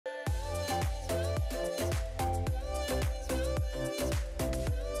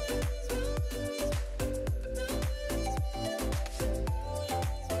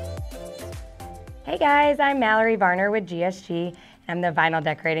Hey guys, I'm Mallory Varner with GSG. I'm the Vinyl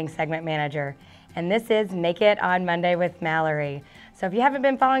Decorating Segment Manager. And this is Make It on Monday with Mallory. So if you haven't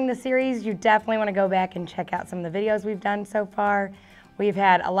been following the series, you definitely want to go back and check out some of the videos we've done so far. We've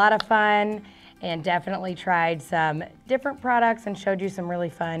had a lot of fun and definitely tried some different products and showed you some really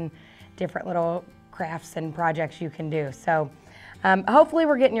fun, different little crafts and projects you can do. So hopefully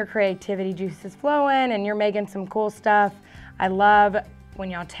we're getting your creativity juices flowing and you're making some cool stuff. I love when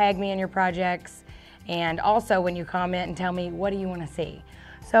y'all tag me in your projects and also when you comment and tell me what do you want to see.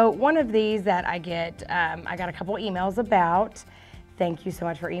 So one of these that I get, I got a couple emails about, thank you so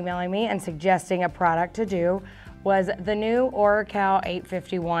much for emailing me and suggesting a product to do, was the new Oracal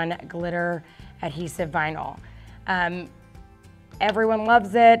 851 glitter adhesive vinyl. Everyone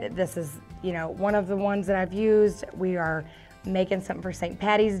loves it. This is, one of the ones that I've used. We are making something for St.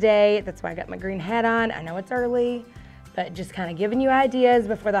 Patty's Day. That's why I got my green hat on. I know it's early, but just kind of giving you ideas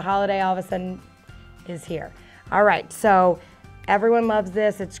before the holiday all of a sudden is here. All right, so everyone loves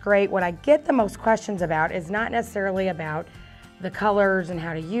this. It's great. What I get the most questions about is not necessarily about the colors and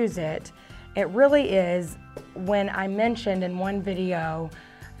how to use it. It really is when I mentioned in one video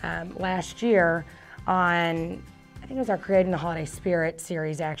last year on, I think it was our Creating the Holiday Spirit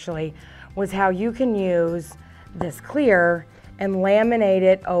series actually, was how you can use this clear and laminate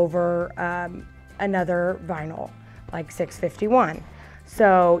it over another vinyl, like 651.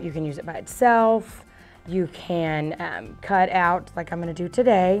 So you can use it by itself. You can cut out, like I'm gonna do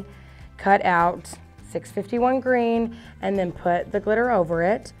today, cut out 651 green and then put the glitter over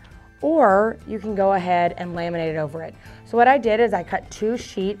it, or you can go ahead and laminate it over it. So what I did is I cut 2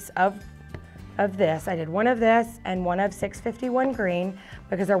 sheets of this. I did one of this and one of 651 green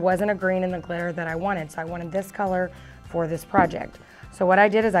because there wasn't a green in the glitter that I wanted. So I wanted this color for this project. So what I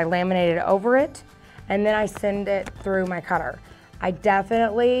did is I laminated over it and then I send it through my cutter. I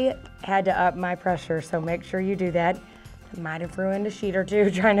definitely had to up my pressure, so make sure you do that. I might have ruined a sheet or two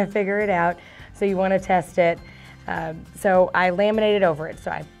trying to figure it out, so you want to test it. So I laminated over it.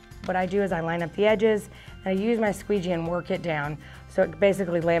 So what I do is I line up the edges and I use my squeegee and work it down so it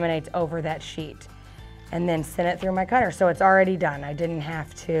basically laminates over that sheet and then send it through my cutter. So it's already done. I didn't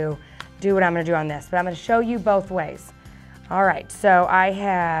have to do what I'm going to do on this, but I'm going to show you both ways. All right, so I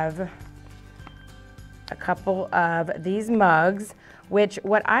have a couple of these mugs, which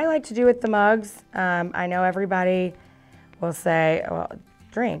what I like to do with the mugs, I know everybody will say, well,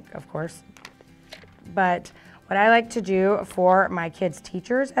 drink, of course, but what I like to do for my kids'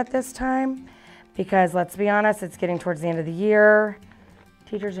 teachers at this time, because let's be honest, it's getting towards the end of the year,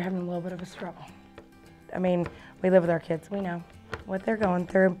 teachers are having a little bit of a struggle. I mean, we live with our kids, we know what they're going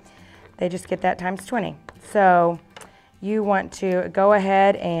through. They just get that times 20. So you want to go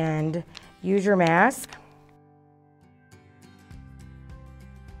ahead and use your mask.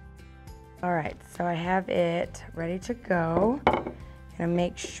 All right, so I have it ready to go. And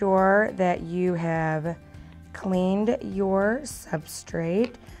make sure that you have cleaned your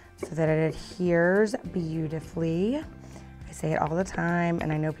substrate so that it adheres beautifully. I say it all the time,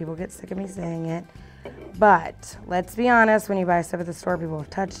 and I know people get sick of me saying it, but let's be honest, when you buy stuff at the store, people have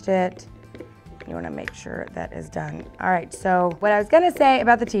touched it. You wanna make sure that is done. All right, so what I was gonna say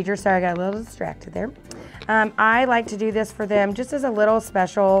about the teachers, sorry, I got a little distracted there. I like to do this for them just as a little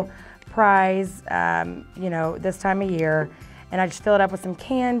special prize, this time of year. And I just fill it up with some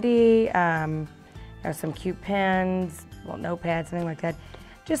candy, some cute pens, notepads, something like that.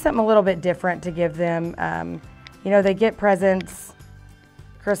 Just something a little bit different to give them. They get presents,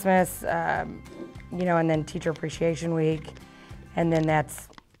 Christmas, and then Teacher Appreciation Week. And then that's,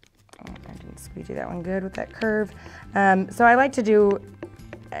 I didn't squeegee that one good with that curve. So I like to do,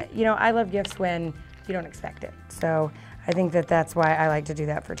 I love gifts when you don't expect it. So I think that's why I like to do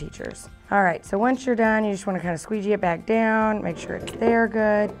that for teachers. All right, so once you're done, you just want to kind of squeegee it back down, make sure it's there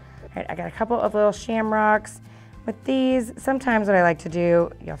good. All right, I got a couple of little shamrocks. With these, sometimes what I like to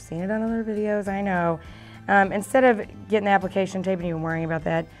do, y'all have seen it on other videos, I know, instead of getting the application tape and even worrying about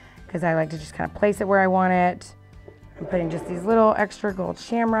that, because I like to just kind of place it where I want it, I'm putting just these little extra gold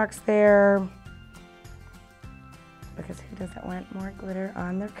shamrocks there, because who doesn't want more glitter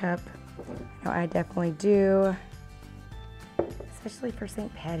on their cup? I definitely do. Especially for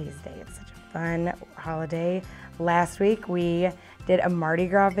St. Patty's Day. It's such a fun holiday. Last week we did a Mardi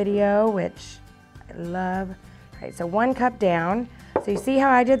Gras video, which I love. All right, so 1 cup down. So you see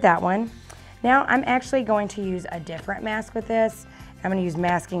how I did that one. Now I'm actually going to use a different mask with this. I'm gonna use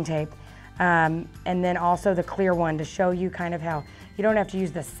masking tape. And then also the clear one to show you kind of how you don't have to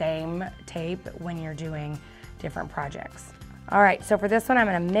use the same tape when you're doing different projects. All right, so for this one I'm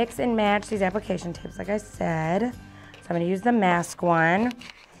gonna mix and match these application tapes like I said. So I'm gonna use the mask one.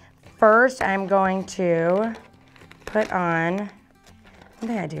 first I'm going to put on, one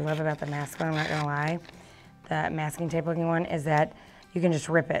thing I do love about the mask one, I'm not gonna lie, the masking tape looking one, is that you can just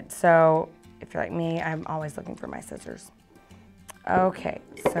rip it. So if you're like me, I'm always looking for my scissors. Okay,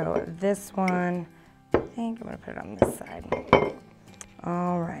 so this one, I think I'm gonna put it on this side.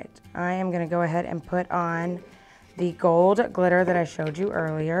 All right, I am gonna go ahead and put on the gold glitter that I showed you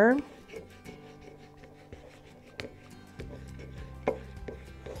earlier.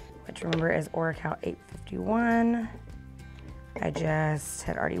 Which remember is Oracal 851. I just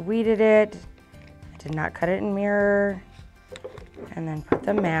had already weeded it. I did not cut it in mirror. And then put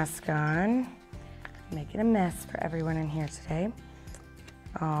the mask on. Making a mess for everyone in here today.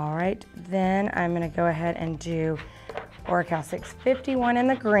 All right, then I'm gonna go ahead and do Oracal 651 in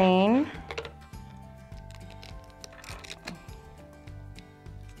the green.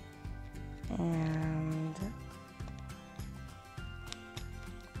 And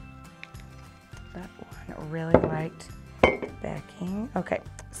that one really liked the backing. Okay,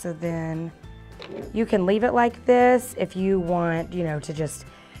 so then you can leave it like this if you want, you know, to just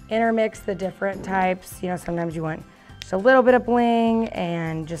intermix the different types. You know, sometimes you want just a little bit of bling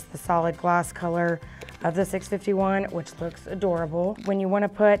and just the solid gloss color of the 651, which looks adorable. When you want to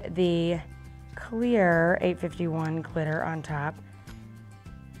put the clear 851 glitter on top.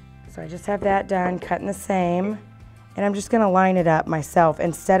 So I just have that done, cutting the same, and I'm just gonna line it up myself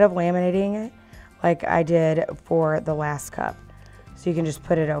instead of laminating it like I did for the last cup. So you can just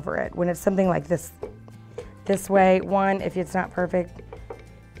put it over it. When it's something like this way, one, if it's not perfect,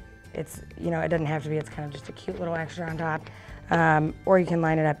 it's, you know, it doesn't have to be, it's kind of just a cute little extra on top. Or you can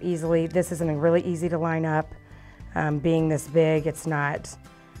line it up easily. This is something really easy to line up. Being this big, it's not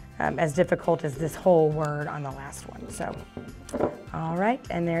as difficult as this whole word on the last one. So, all right,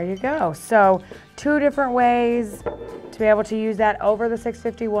 and there you go. So 2 different ways to be able to use that over the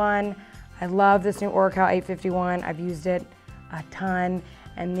 651. I love this new Oracal 851. I've used it a ton,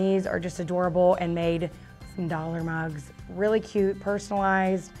 and these are just adorable and made some dollar mugs. Really cute,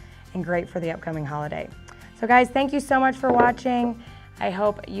 personalized, and great for the upcoming holiday. So guys, thank you so much for watching. I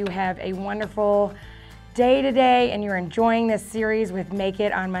hope you have a wonderful day today and you're enjoying this series with Make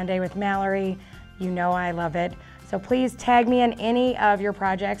It on Monday with Mallory. You know I love it. So please tag me in any of your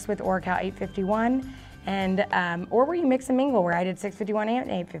projects with Oracal 851 and or where you mix and mingle where I did 651 and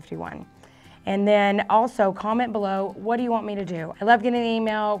 851. And then also comment below, what do you want me to do? I love getting an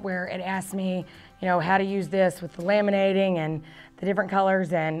email where it asks me, you know, how to use this with the laminating and the different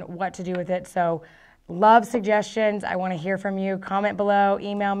colors and what to do with it. So love suggestions. I want to hear from you. Comment below,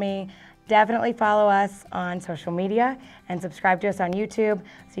 email me. Definitely follow us on social media and subscribe to us on YouTube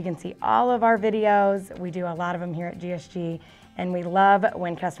so you can see all of our videos. We do a lot of them here at GSG, and we love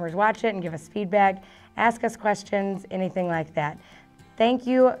when customers watch it and give us feedback, ask us questions, anything like that. Thank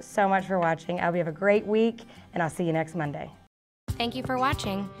you so much for watching. I hope you have a great week, and I'll see you next Monday. Thank you for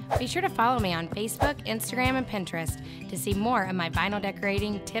watching. Be sure to follow me on Facebook, Instagram, and Pinterest to see more of my vinyl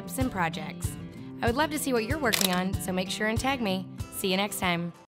decorating tips and projects. I would love to see what you're working on, so make sure and tag me. See you next time.